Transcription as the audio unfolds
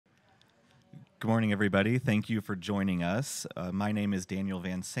Good morning, everybody. Thank you for joining us. My name is Daniel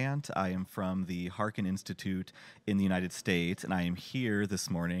Van Sant. I am from the Harkin Institute in the United States, and I am here this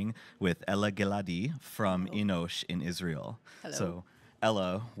morning with Ella Giladi from ENOSH in Israel. Hello. So,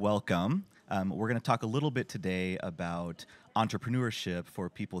 Ella, welcome. We're going to talk a little bit today about entrepreneurship for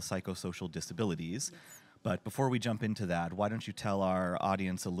people with psychosocial disabilities. Yes. But before we jump into that, why don't you tell our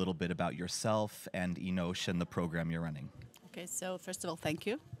audience a little bit about yourself and ENOSH and the program you're running? Okay, so first of all, thank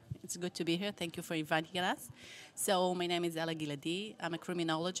you. It's good to be here. Thank you for inviting us. So my name is Ella Giladi. I'm a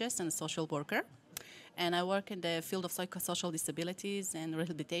criminologist and a social worker. And I work in the field of psychosocial disabilities and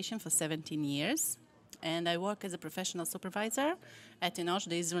rehabilitation for 17 years. And I work as a professional supervisor at ENOSH,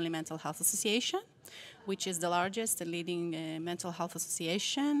 the Israeli Mental Health Association, which is the largest and leading mental health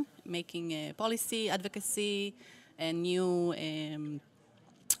association, making policy, advocacy, and new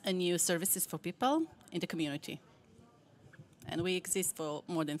services for people in the community. And we exist for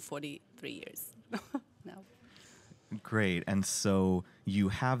more than 43 years now. Great. And so you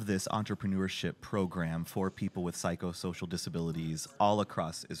have this entrepreneurship program for people with psychosocial disabilities all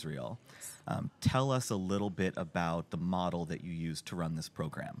across Israel. Tell us a little bit about the model that you use to run this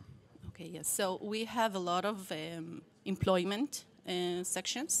program. Okay, yes. So we have a lot of employment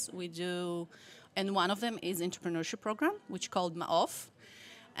sections. We do, and one of them is entrepreneurship program, which is called MAOF.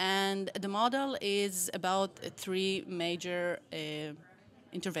 And the model is about three major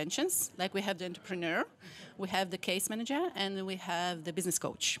interventions. Like we have the entrepreneur, we have the case manager, and we have the business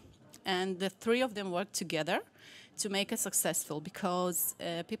coach. And the three of them work together to make us successful because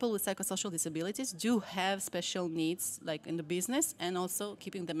people with psychosocial disabilities do have special needs, like in the business, and also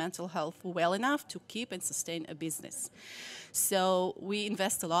keeping the mental health well enough to keep and sustain a business. So we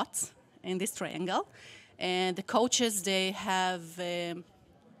invest a lot in this triangle. And the coaches, they have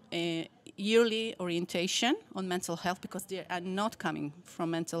a yearly orientation on mental health because they are not coming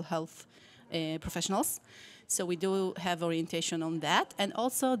from mental health professionals. So we do have orientation on that. And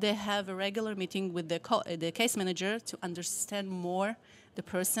also they have a regular meeting with the case manager to understand more the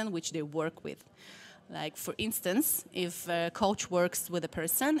person which they work with. Like, for instance, if a coach works with a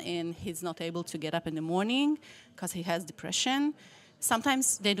person and he's not able to get up in the morning because he has depression,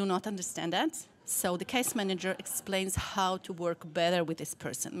 sometimes they do not understand that. So the case manager explains how to work better with this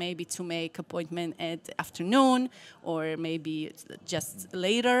person, maybe to make appointment at afternoon or maybe just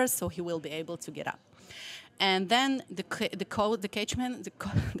later so he will be able to get up. And then the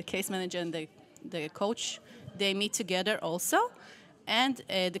case manager and the coach, they meet together also. And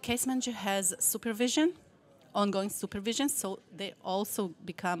the case manager has supervision, ongoing supervision, so they also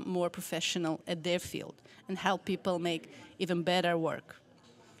become more professional at their field and help people make even better work.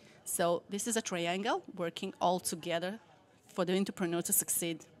 So this is a triangle working all together for the entrepreneur to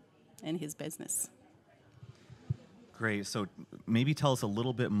succeed in his business. Great. So maybe tell us a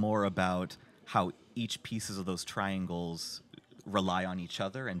little bit more about how each pieces of those triangles rely on each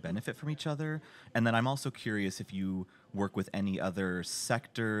other and benefit from each other. And then I'm also curious if you work with any other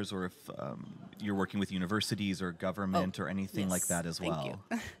sectors or if you're working with universities or government or anything like that as well.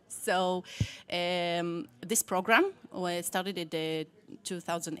 Thank you. So this program started in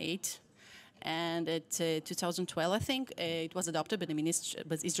 2008. And at 2012, I think, it was adopted by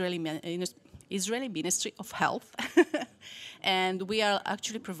the Israeli Ministry of Health. And we are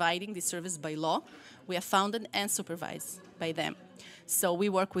actually providing this service by law. We are founded and supervised by them. So we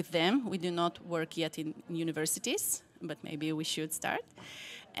work with them. We do not work yet in universities, but maybe we should start.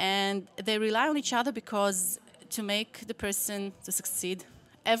 And they rely on each other because to make the person to succeed,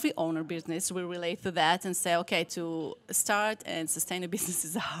 every owner business will relate to that and say, okay, to start and sustain a business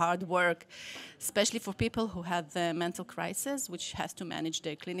is hard work, especially for people who have the mental crisis, which has to manage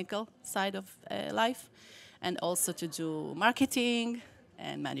their clinical side of life, and also to do marketing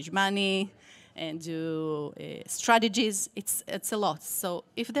and manage money and do strategies. It's a lot. So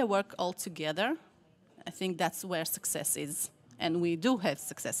if they work all together, I think that's where success is. And we do have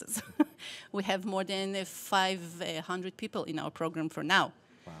successes. We have more than 500 people in our program for now.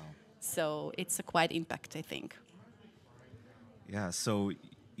 Wow. So it's a quite impact, I think. Yeah, so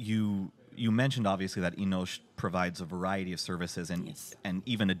you mentioned obviously that ENOSH provides a variety of services and Yes. and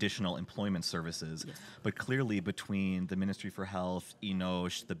even additional employment services. Yes. But clearly between the Ministry for Health,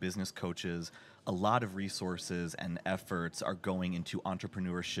 ENOSH, the business coaches, a lot of resources and efforts are going into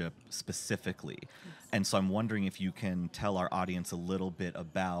entrepreneurship specifically. Yes. And so I'm wondering if you can tell our audience a little bit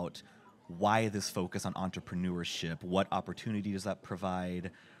about why this focus on entrepreneurship, what opportunity does that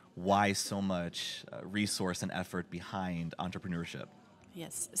provide, why so much resource and effort behind entrepreneurship?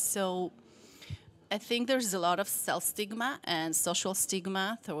 Yes. So I think there's a lot of self-stigma and social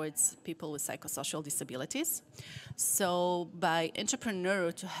stigma towards people with psychosocial disabilities. So by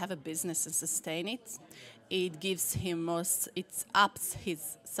entrepreneur to have a business and sustain it, it gives him it ups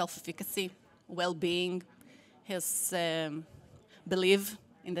his self-efficacy, well-being, his belief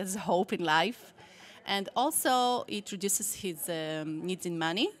in there's hope in life. And also it reduces his needs in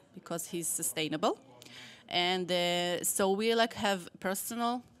money because he's sustainable. And so we like have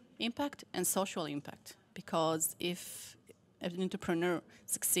personal impact and social impact, because if an entrepreneur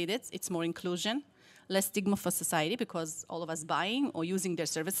succeeded, it's more inclusion, less stigma for society because all of us buying or using their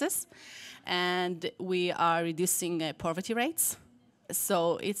services, and we are reducing poverty rates.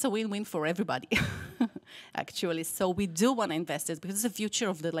 So it's a win-win for everybody, actually. So we do want to invest it because it's the future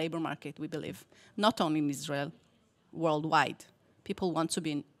of the labor market, we believe, not only in Israel, worldwide. People want to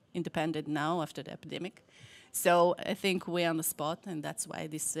be independent now after the epidemic. So I think we're on the spot, and that's why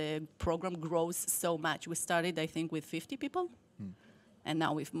this program grows so much. We started, I think, with 50 people, and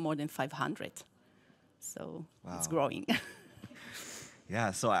now we've more than 500. So it's growing.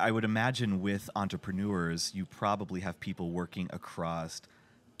 Yeah, so I would imagine with entrepreneurs, you probably have people working across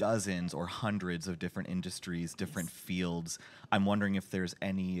dozens or hundreds of different industries, different fields. I'm wondering if there's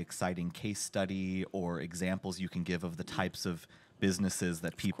any exciting case study or examples you can give of the types of businesses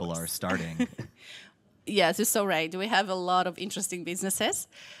that people are starting. Yes, you're so right. We have a lot of interesting businesses,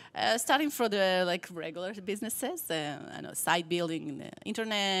 starting from the regular businesses, I know, site building in the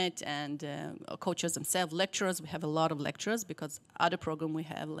internet, and coaches themselves, lecturers. We have a lot of lecturers because other program we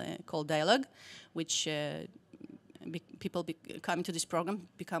have called Dialogue, which people coming to this program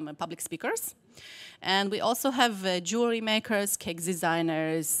become public speakers. And we also have jewelry makers, cake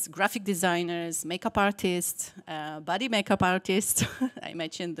designers, graphic designers, makeup artists, body makeup artists, I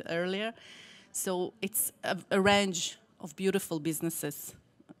mentioned earlier. So it's a range of beautiful businesses,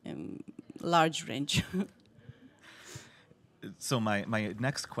 large range. So my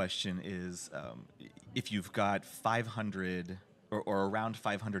next question is, if you've got 500 or around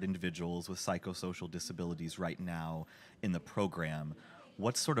 500 individuals with psychosocial disabilities right now in the program,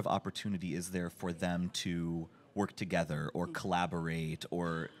 what sort of opportunity is there for them to work together or collaborate,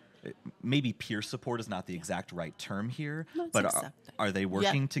 or maybe peer support is not the exact right term here, but are they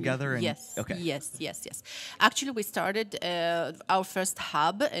working together? And, yes. Okay. Yes. Actually, we started our first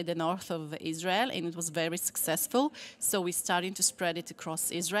hub in the north of Israel, and it was very successful. So we're starting to spread it across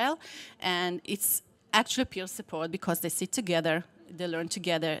Israel, and it's actually peer support because they sit together, they learn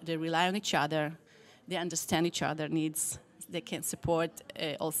together, they rely on each other, they understand each other's needs, they can support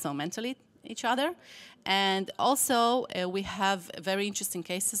also mentally each other. And also we have very interesting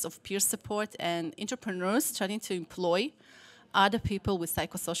cases of peer support and entrepreneurs starting to employ other people with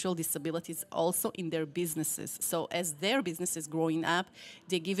psychosocial disabilities also in their businesses. So as their business is growing up,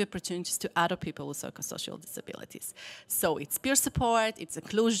 they give opportunities to other people with psychosocial disabilities. So it's peer support, it's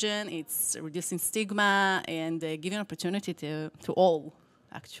inclusion, it's reducing stigma, and giving opportunity to all,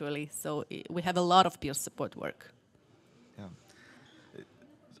 actually. So we have a lot of peer support work. Yeah.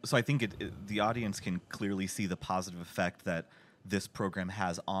 So I think the audience can clearly see the positive effect that this program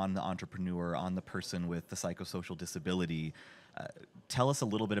has on the entrepreneur, on the person with the psychosocial disability. Tell us a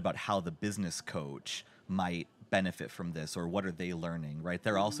little bit about how the business coach might benefit from this, or what are they learning, right?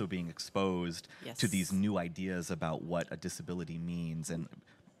 They're also being exposed to these new ideas about what a disability means, and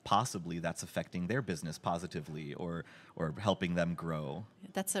possibly that's affecting their business positively or helping them grow.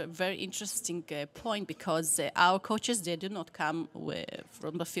 That's a very interesting point, because our coaches, they do not come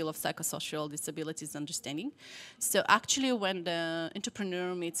from the field of psychosocial disabilities understanding. So actually when the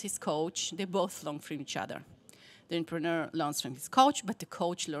entrepreneur meets his coach, they both learn from each other. The entrepreneur learns from his coach, but the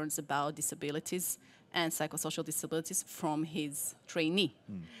coach learns about disabilities and psychosocial disabilities from his trainee.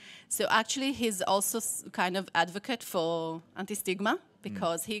 So actually he's also kind of advocate for anti-stigma,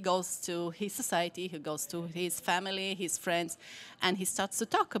 because he goes to his society, he goes to his family, his friends, and he starts to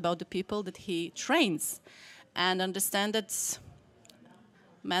talk about the people that he trains and understand that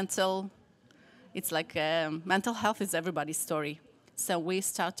mental health is everybody's story. So we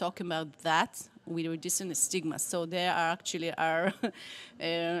start talking about that. We're reducing the stigma. So they are actually our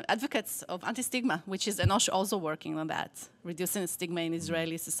advocates of anti-stigma, which is ENOSH also working on that, reducing the stigma in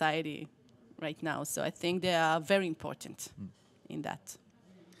Israeli society right now. So I think they are very important in that.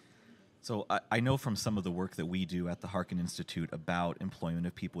 So I know from some of the work that we do at the Harkin Institute about employment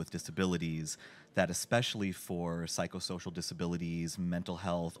of people with disabilities that especially for psychosocial disabilities, mental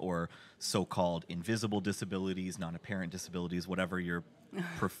health, or so-called invisible disabilities, non-apparent disabilities, whatever your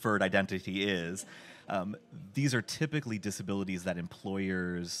preferred identity is, these are typically disabilities that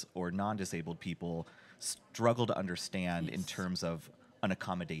employers or non-disabled people struggle to understand in terms of an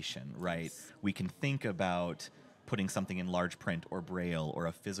accommodation, right? We can think about putting something in large print or braille or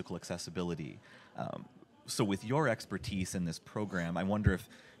a physical accessibility. So with your expertise in this program, I wonder if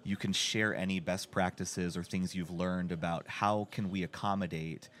you can share any best practices or things you've learned about how can we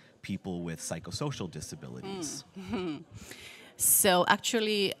accommodate people with psychosocial disabilities. So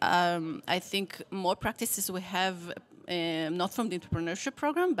actually, I think more practices we have, not from the entrepreneurship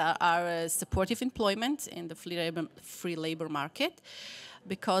program, but are supportive employment in the free labor market.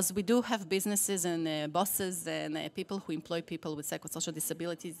 Because we do have businesses and bosses and people who employ people with psychosocial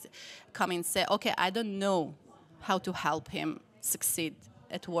disabilities come and say, okay, I don't know how to help him succeed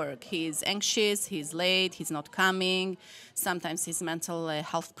at work. He's anxious, he's late, he's not coming. Sometimes his mental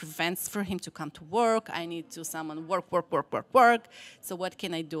health prevents for him to come to work. I need to someone work. So what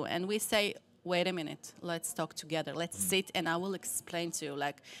can I do? And we say, wait a minute, let's talk together. Let's sit and I will explain to you,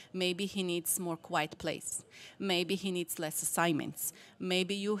 like, maybe he needs more quiet place. Maybe he needs less assignments.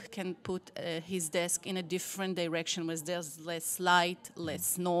 Maybe you can put his desk in a different direction where there's less light,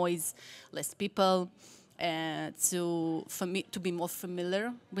 less noise, less people. To be more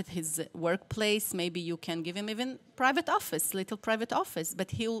familiar with his workplace. Maybe you can give him even little private office, but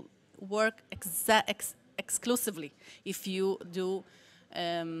he'll work exclusively if you do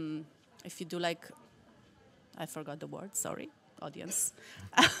like, I forgot the word, sorry, audience.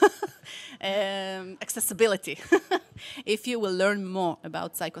 Accessibility. If you will learn more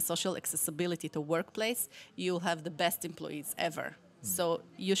about psychosocial accessibility to workplace, you'll have the best employees ever. So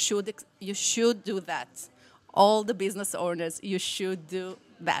you should do that. All the business owners, you should do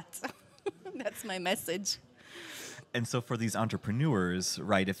that. That's my message. And so for these entrepreneurs,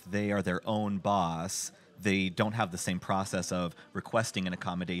 right, if they are their own boss, they don't have the same process of requesting an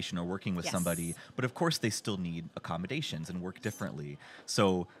accommodation or working with somebody. But of course, they still need accommodations and work differently.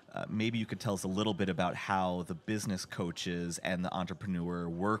 So maybe you could tell us a little bit about how the business coaches and the entrepreneur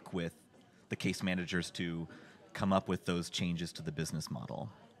work with the case managers to come up with those changes to the business model.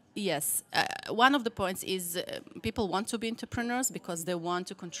 Yes. One of the points is people want to be entrepreneurs because they want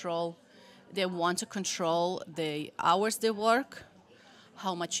to control the hours they work,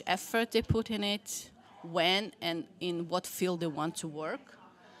 how much effort they put in it, when and in what field they want to work.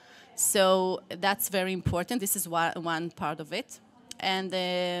 So that's very important. This is one part of it. And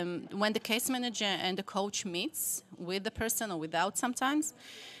when the case manager and the coach meets with the person or without sometimes,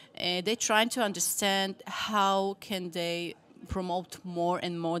 they try to understand how can they promote more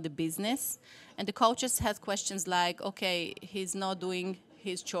and more the business. And the coaches have questions like, okay, he's not doing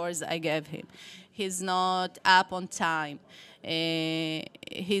his chores I gave him. He's not up on time.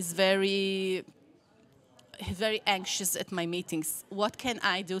 He's very anxious at my meetings. What can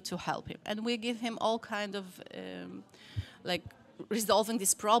I do to help him? And we give him all kind of like resolving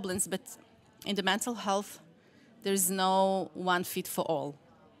these problems. But in the mental health, there's no one fit for all.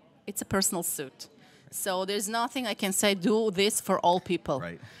 It's a personal suit. So there's nothing I can say, do this for all people.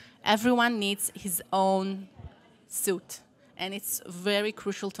 Right. Everyone needs his own suit. And it's very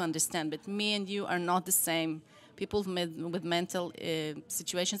crucial to understand. But me and you are not the same. People with mental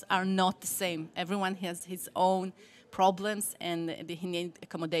situations are not the same. Everyone has his own problems and he needs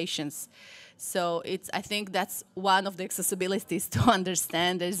accommodations. So I think that's one of the accessibilities to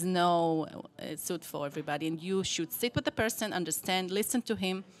understand there's no suit for everybody. And you should sit with the person, understand, listen to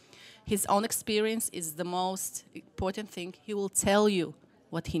him. His own experience is the most important thing. He will tell you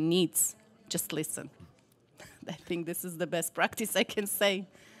what he needs. Just listen. I think this is the best practice I can say.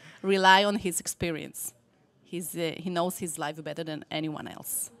 Rely on his experience. He knows his life better than anyone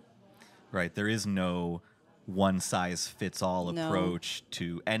else. Right. There is no one-size-fits-all approach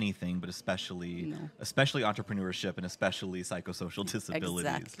to anything, but especially entrepreneurship and especially psychosocial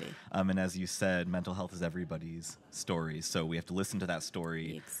disabilities. Exactly. And as you said, mental health is everybody's story, so we have to listen to that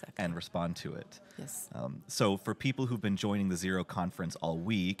story and respond to it. Yes. So for people who've been joining the Zero Conference all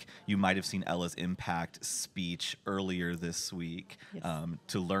week, you might have seen Ella's Impact speech earlier this week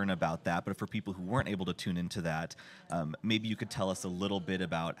to learn about that. But for people who weren't able to tune into that, maybe you could tell us a little bit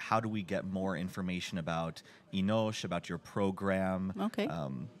about how do we get more information about ENOSH, about your program. Okay.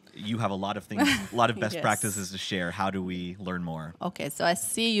 You have a lot of things, a lot of best practices to share. How do we learn more? Okay, so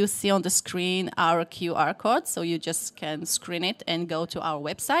you see on the screen our QR code, so you just can screen it and go to our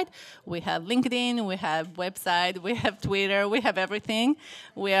website. We have LinkedIn, we have website, we have Twitter, we have everything.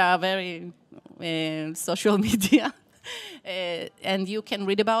 We are very social media. And you can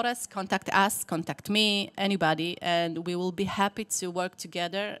read about us, contact me, anybody, and we will be happy to work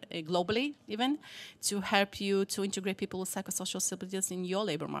together globally even to help you to integrate people with psychosocial disabilities in your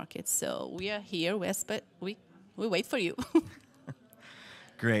labor market. So we are here, we wait for you.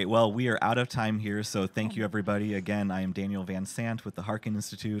 Great. Well, we are out of time here, so thank you, everybody. Again, I am Daniel Van Sant with the Harkin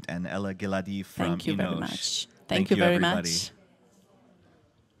Institute and Ella Giladi from Thank you very ENOSH. much. Thank you very everybody. much.